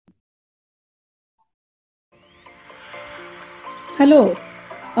Hello,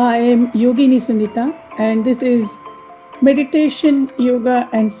 I am Yogini Sunita, and this is Meditation, Yoga,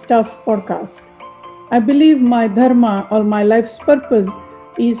 and Stuff podcast. I believe my dharma or my life's purpose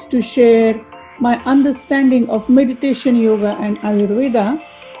is to share my understanding of meditation, yoga, and Ayurveda,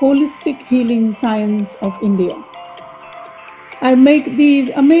 holistic healing science of India. I make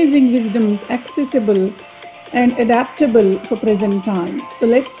these amazing wisdoms accessible and adaptable for present times. So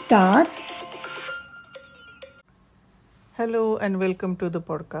let's start. Hello and welcome to the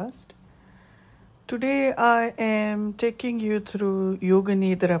podcast. Today I am taking you through Yoga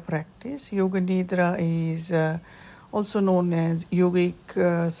Nidra practice. Yoga Nidra is also known as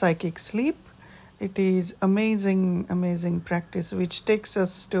yogic psychic sleep. It is amazing practice which takes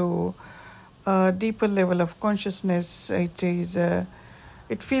us to a deeper level of consciousness.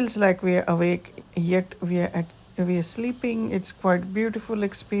 It feels like we are awake yet we are sleeping. It's quite beautiful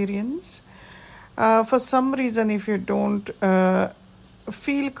experience. For some reason, if you don't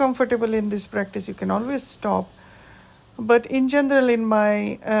feel comfortable in this practice, you can always stop. But in general, in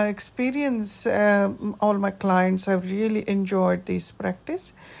my experience, all my clients have really enjoyed this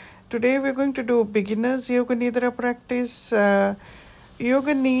practice. Today, we're going to do beginners Yoga Nidra practice.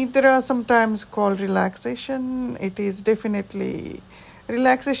 Yoga Nidra, sometimes called relaxation. It is definitely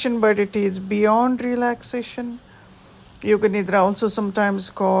relaxation, but it is beyond relaxation. Yoga Nidra, also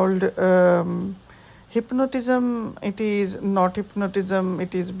sometimes called hypnotism. It is not hypnotism,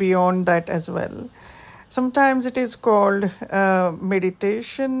 it is beyond that as well. Sometimes it is called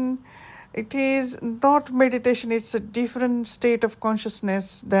meditation. It is not meditation, it's a different state of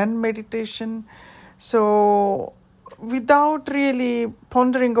consciousness than meditation. So, without really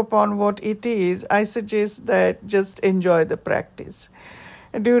pondering upon what it is, I suggest that just enjoy the practice.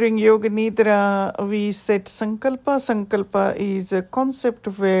 During Yoga Nidra, we set Sankalpa. Sankalpa is a concept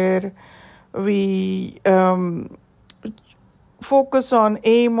where we focus on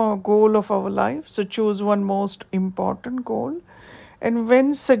aim or goal of our life. So choose one most important goal. And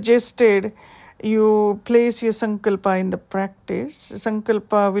when suggested, you place your Sankalpa in the practice.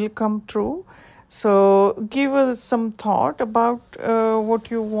 Sankalpa will come true. So give us some thought about what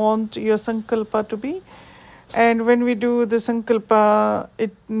you want your Sankalpa to be. And when we do the Sankalpa,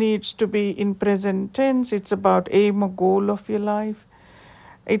 it needs to be in present tense. It's about aim or goal of your life.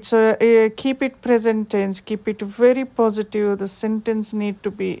 It's keep it present tense, keep it very positive. The sentence need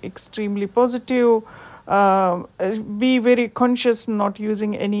to be extremely positive. Be very conscious, not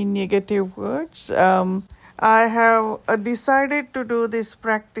using any negative words. I have decided to do this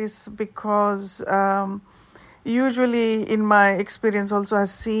practice because usually in my experience also I've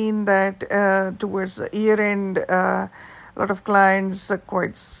seen that towards the year end, a lot of clients are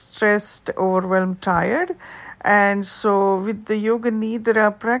quite stressed, overwhelmed, tired. And so with the Yoga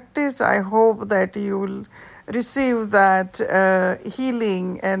Nidra practice, I hope that you will receive that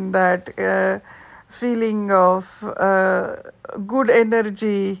healing and that feeling of good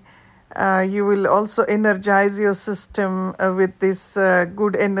energy. You will also energize your system with this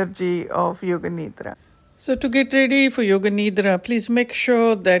good energy of Yoga Nidra. So to get ready for Yoga Nidra, please make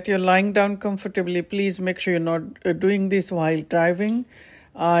sure that you're lying down comfortably. Please make sure you're not doing this while driving.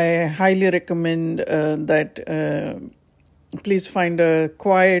 I highly recommend that please find a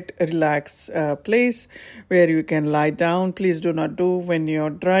quiet, relaxed place where you can lie down. Please do not do when you're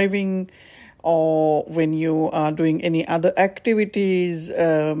driving or when you are doing any other activities.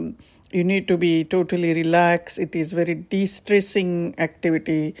 You need to be totally relaxed. It is very de-stressing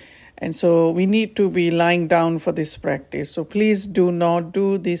activity. And so we need to be lying down for this practice. So please do not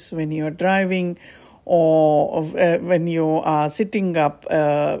do this when you're driving or when you are sitting up.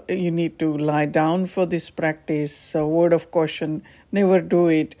 You need to lie down for this practice. So word of caution, never do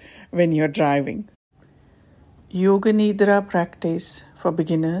it when you're driving. Yoga Nidra practice for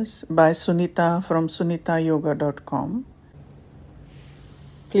beginners by Sunita from sunitayoga.com.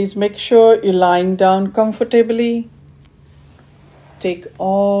 Please make sure you're lying down comfortably. Take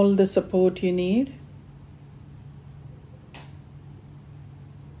all the support you need.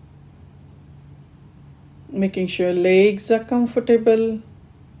 Making sure legs are comfortable.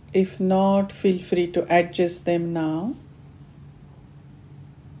 If not, feel free to adjust them now.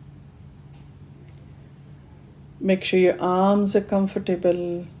 Make sure your arms are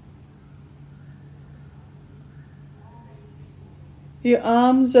comfortable. Your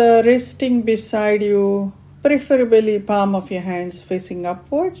arms are resting beside you, preferably palm of your hands facing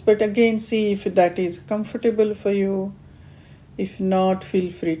upwards, but again see if that is comfortable for you. If not,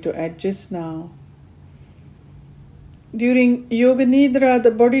 feel free to adjust now. During Yoga Nidra,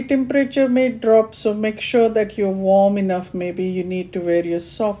 the body temperature may drop, so make sure that you're warm enough. Maybe you need to wear your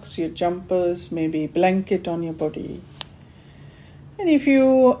socks, your jumpers, maybe blanket on your body. And if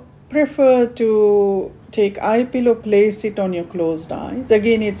you prefer to take eye pillow, place it on your closed eyes.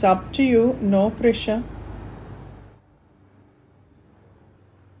 Again, it's up to you, no pressure.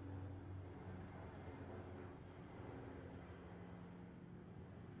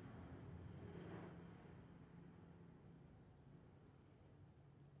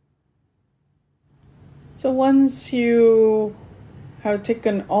 So once you have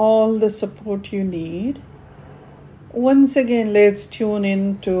taken all the support you need, once again let's tune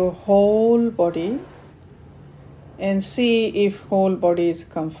into whole body and see if whole body is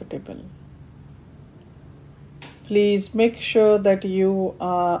comfortable. Please make sure that you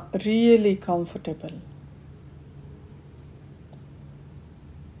are really comfortable.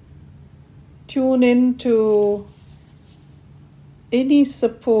 Tune into any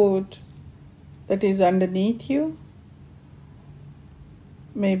support that is underneath you,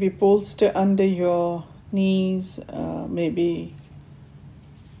 maybe bolster under your knees, maybe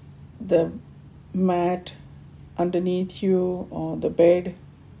the mat underneath you or the bed.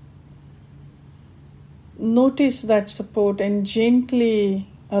 Notice that support and gently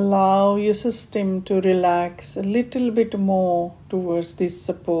allow your system to relax a little bit more towards this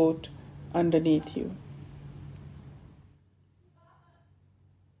support underneath you.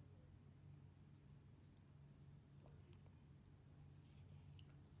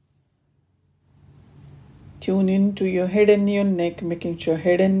 Tune into your head and your neck, making sure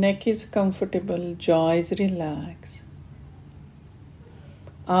head and neck is comfortable, jaw is relaxed,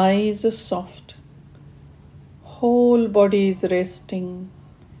 eyes are soft, whole body is resting.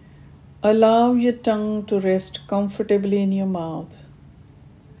 Allow your tongue to rest comfortably in your mouth.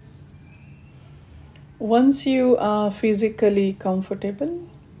 Once you are physically comfortable,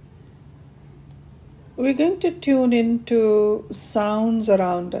 we're going to tune into sounds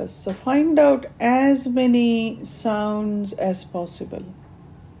around us. So find out as many sounds as possible.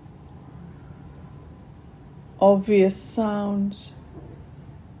 Obvious sounds,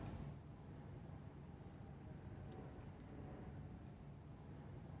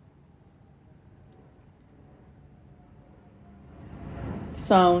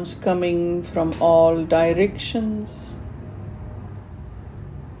 sounds coming from all directions.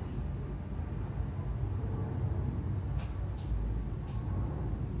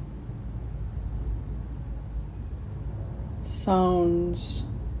 Sounds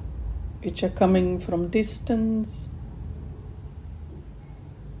which are coming from distance.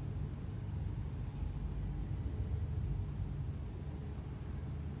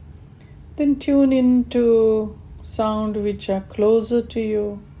 Then tune into sound which are closer to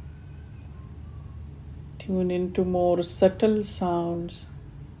you. Tune into more subtle sounds.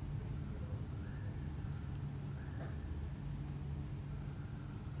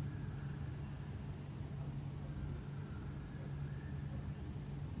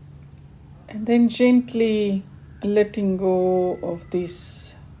 And then gently letting go of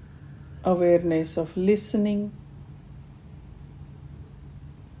this awareness of listening.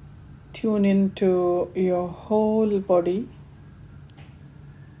 Tune into your whole body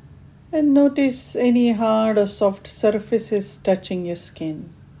and notice any hard or soft surfaces touching your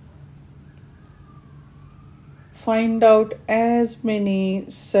skin. Find out as many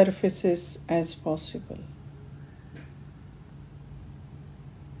surfaces as possible.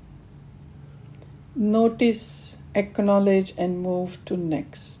 Notice, acknowledge, and move to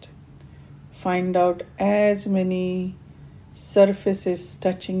next. Find out as many surfaces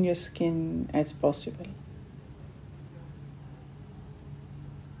touching your skin as possible.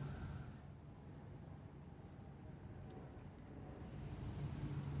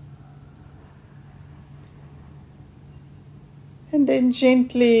 And then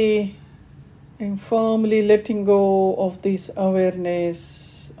gently and firmly letting go of this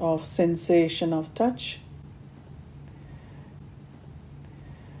awareness of sensation of touch.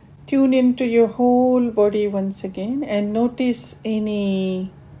 Tune into your whole body once again and notice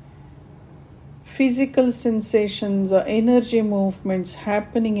any physical sensations or energy movements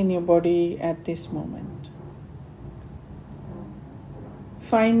happening in your body at this moment.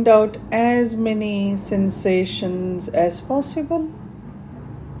 Find out as many sensations as possible.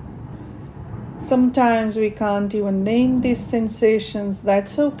 Sometimes we can't even name these sensations.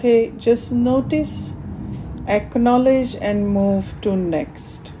 That's okay. Just notice, acknowledge, and move to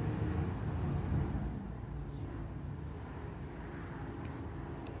next.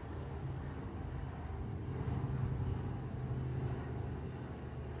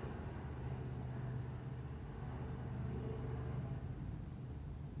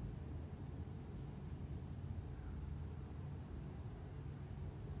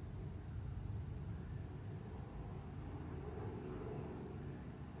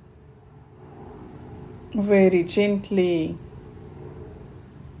 Very gently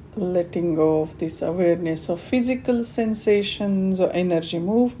letting go of this awareness of physical sensations or energy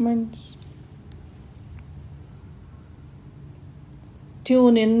movements.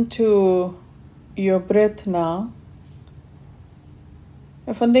 Tune into your breath now.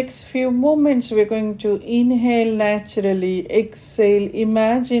 And for the next few moments, we're going to inhale naturally, exhale.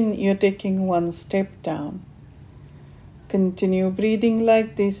 Imagine you're taking one step down. Continue breathing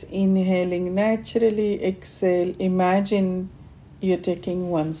like this, inhaling naturally, exhale. Imagine you're taking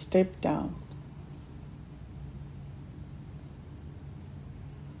one step down.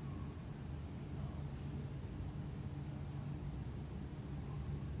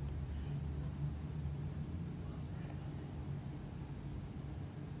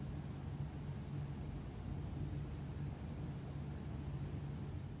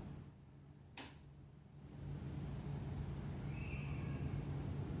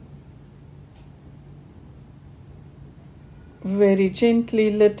 Very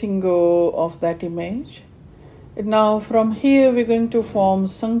gently letting go of that image. Now from here we're going to form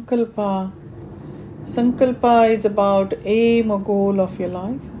Sankalpa. Sankalpa is about aim or goal of your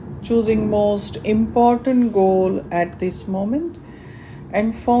life, choosing most important goal at this moment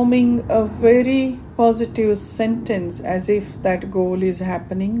and forming a very positive sentence as if that goal is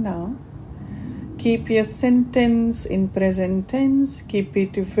happening now. Keep your sentence in present tense, keep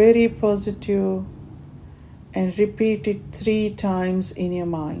it very positive and repeat it 3 times in your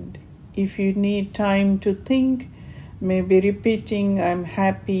mind. If you need time to think, maybe repeating I'm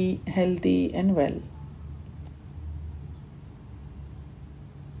happy, healthy and well.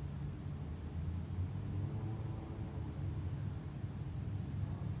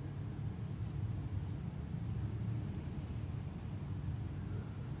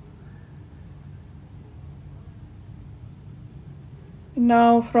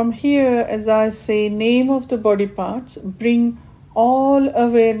 Now from here, as I say name of the body parts, bring all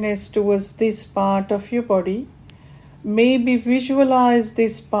awareness towards this part of your body. Maybe visualize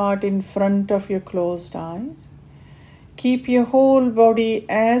this part in front of your closed eyes. Keep your whole body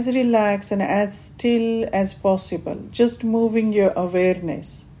as relaxed and as still as possible, just moving your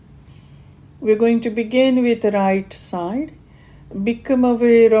awareness. We're going to begin with the right side. Become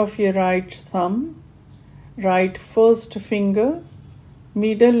aware of your right thumb, right first finger,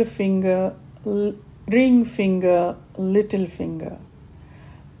 middle finger, ring finger, little finger,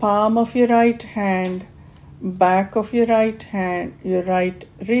 palm of your right hand, back of your right hand, your right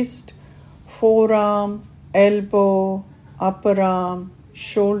wrist, forearm, elbow, upper arm,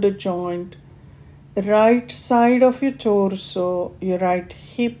 shoulder joint, right side of your torso, your right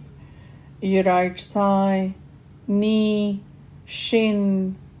hip, your right thigh, knee,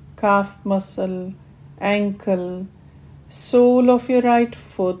 shin, calf muscle, ankle, sole of your right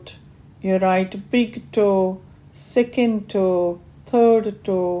foot, your right big toe, second toe, third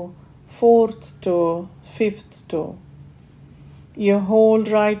toe, fourth toe, fifth toe. Your whole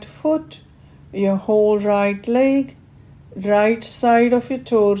right foot, your whole right leg, right side of your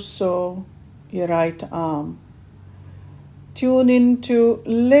torso, your right arm. Tune into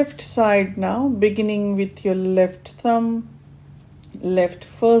left side now, beginning with your left thumb, left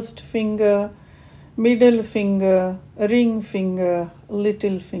first finger, middle finger, ring finger,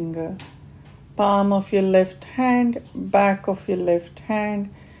 little finger, palm of your left hand, back of your left hand,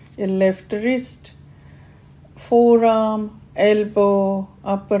 your left wrist, forearm, elbow,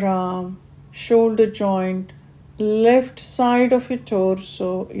 upper arm, shoulder joint, left side of your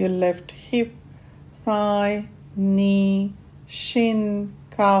torso, your left hip, thigh, knee, shin,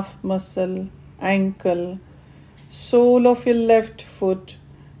 calf muscle, ankle, sole of your left foot,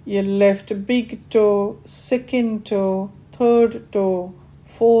 your left big toe, second toe, third toe,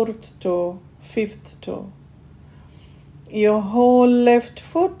 fourth toe, fifth toe. Your whole left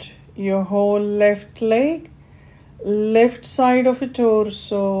foot, your whole left leg, left side of your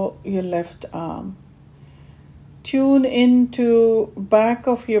torso, your left arm. Tune into back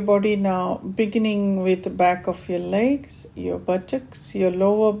of your body now, beginning with the back of your legs, your buttocks, your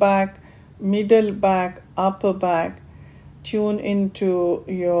lower back, middle back, upper back. Tune into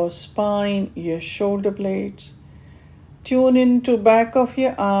your spine, your shoulder blades. Tune into back of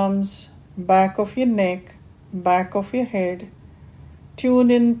your arms, back of your neck, back of your head. Tune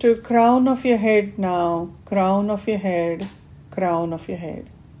into crown of your head now, crown of your head, crown of your head.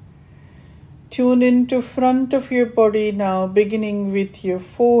 Tune into front of your body now, beginning with your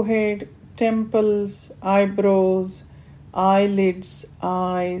forehead, temples, eyebrows, eyelids,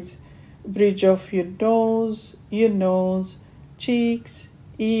 eyes, bridge of your nose, cheeks,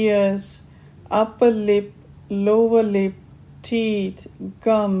 ears, upper lip, lower lip, teeth,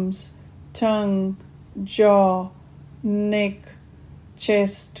 gums, tongue, jaw, neck,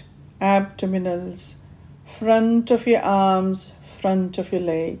 chest, abdominals, front of your arms, front of your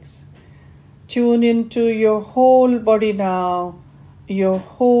legs. Tune into your whole body now, your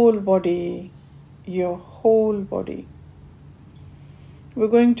whole body, your whole body. We're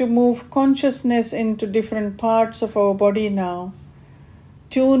going to move consciousness into different parts of our body now.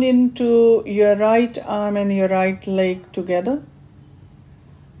 Tune into your right arm and your right leg together.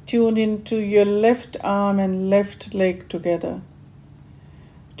 Tune into your left arm and left leg together.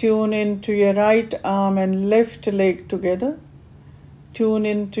 Tune into your right arm and left leg together. Tune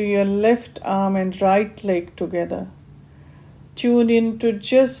into your left arm and right leg together. Tune into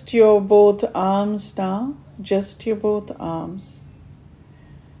just your both arms now, just your both arms.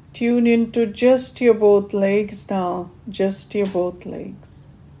 Tune into just your both legs now, just your both legs.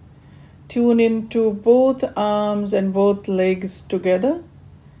 Tune into both arms and both legs together.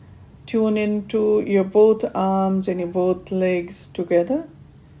 Tune into your both arms and your both legs together.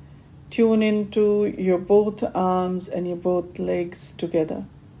 Tune into your both arms and your both legs together.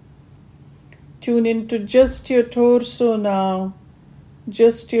 Tune into just your torso now,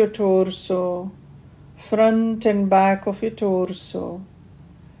 just your torso, front and back of your torso.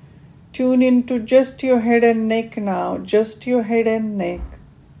 Tune into just your head and neck now, just your head and neck,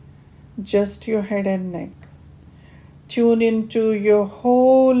 just your head and neck. Tune into your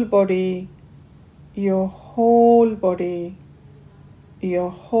whole body, your whole body,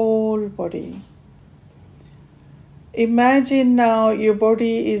 your whole body. Imagine now your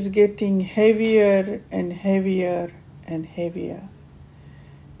body is getting heavier and heavier and heavier.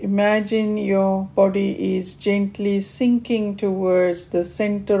 Imagine your body is gently sinking towards the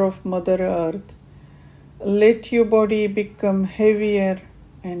center of Mother Earth. Let your body become heavier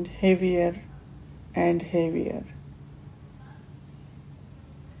and heavier and heavier.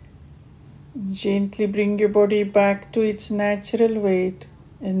 Gently bring your body back to its natural weight,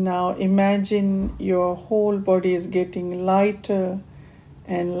 and now imagine your whole body is getting lighter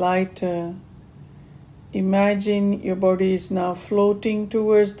and lighter. Imagine your body is now floating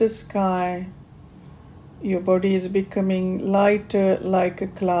towards the sky. Your body is becoming lighter like a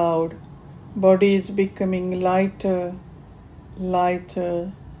cloud. Body is becoming lighter,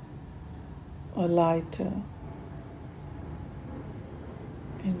 lighter, or lighter.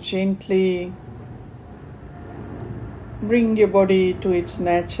 And gently bring your body to its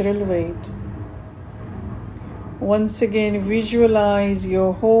natural weight. Once again, visualize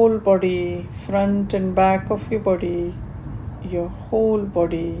your whole body, front and back of your body, your whole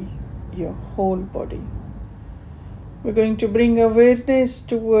body, your whole body. We're going to bring awareness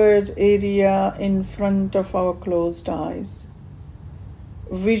towards area in front of our closed eyes.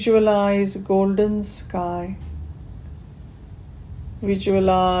 Visualize golden sky.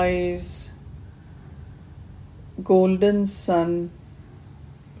 Visualize golden sun.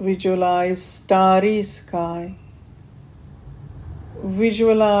 Visualize starry sky.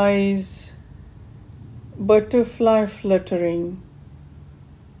 Visualize butterfly fluttering.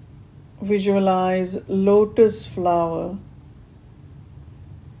 Visualize lotus flower.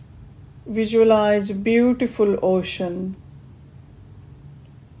 Visualize beautiful ocean.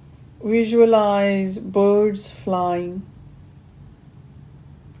 Visualize birds flying.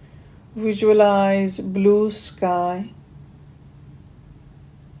 Visualize blue sky.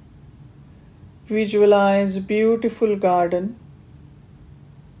 Visualize beautiful garden.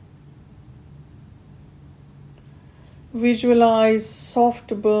 Visualize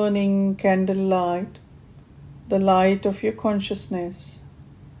soft burning candlelight, the light of your consciousness.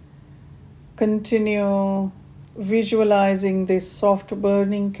 Continue visualizing this soft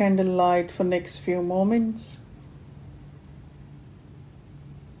burning candlelight for next few moments.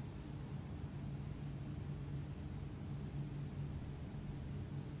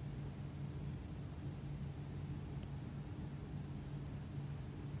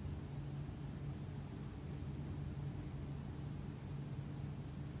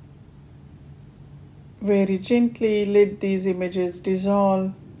 Very gently let these images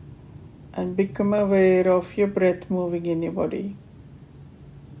dissolve and become aware of your breath moving in your body.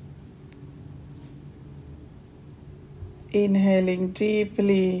 Inhaling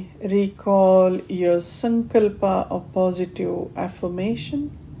deeply, recall your sankalpa of positive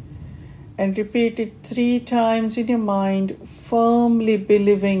affirmation and repeat it 3 times in your mind, firmly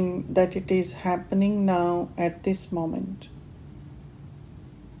believing that it is happening now at this moment.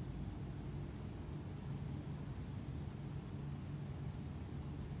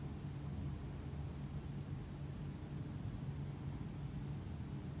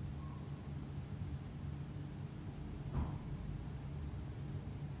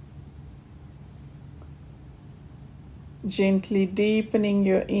 Gently deepening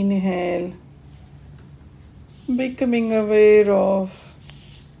your inhale, becoming aware of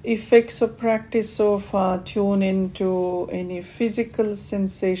effects of practice so far. Tune into any physical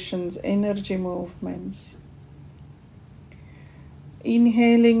sensations, energy movements.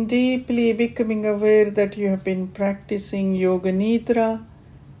 Inhaling deeply, becoming aware that you have been practicing Yoga Nidra.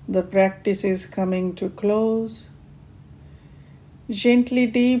 The practice is coming to close. Gently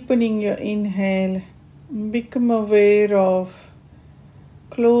deepening your inhale, become aware of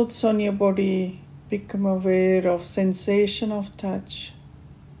clothes on your body, become aware of sensation of touch.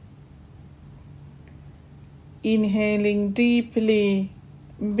 Inhaling deeply,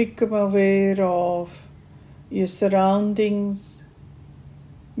 become aware of your surroundings,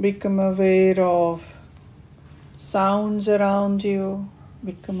 become aware of sounds around you,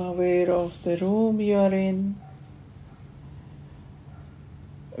 become aware of the room you are in.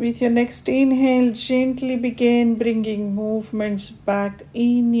 With your next inhale, gently begin bringing movements back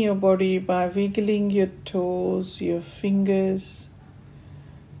in your body by wiggling your toes, your fingers,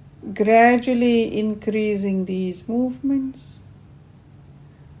 gradually increasing these movements.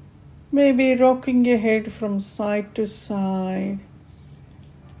 Maybe rocking your head from side to side.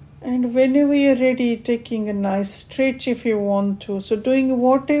 And whenever you're ready, taking a nice stretch if you want to. So doing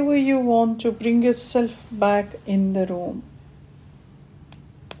whatever you want to bring yourself back in the room.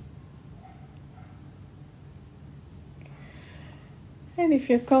 And if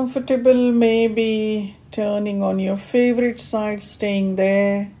you're comfortable, maybe turning on your favorite side, staying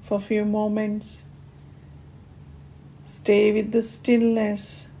there for a few moments. Stay with the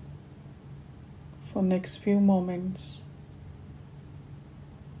stillness for next few moments.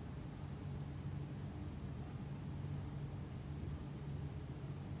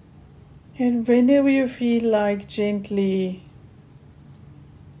 And whenever you feel like, gently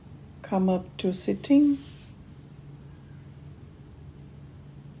come up to sitting.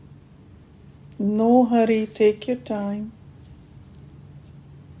 No hurry, take your time.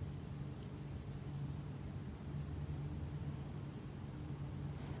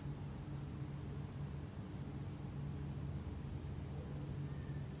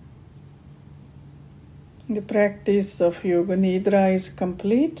 The practice of Yoga Nidra is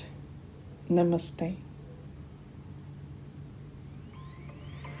complete. Namaste.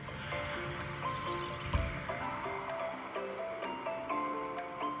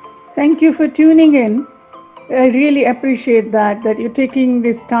 Thank you for tuning in. I really appreciate that you're taking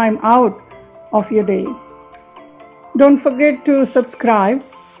this time out of your day. Don't forget to subscribe.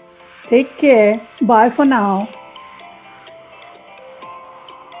 Take care. Bye for now.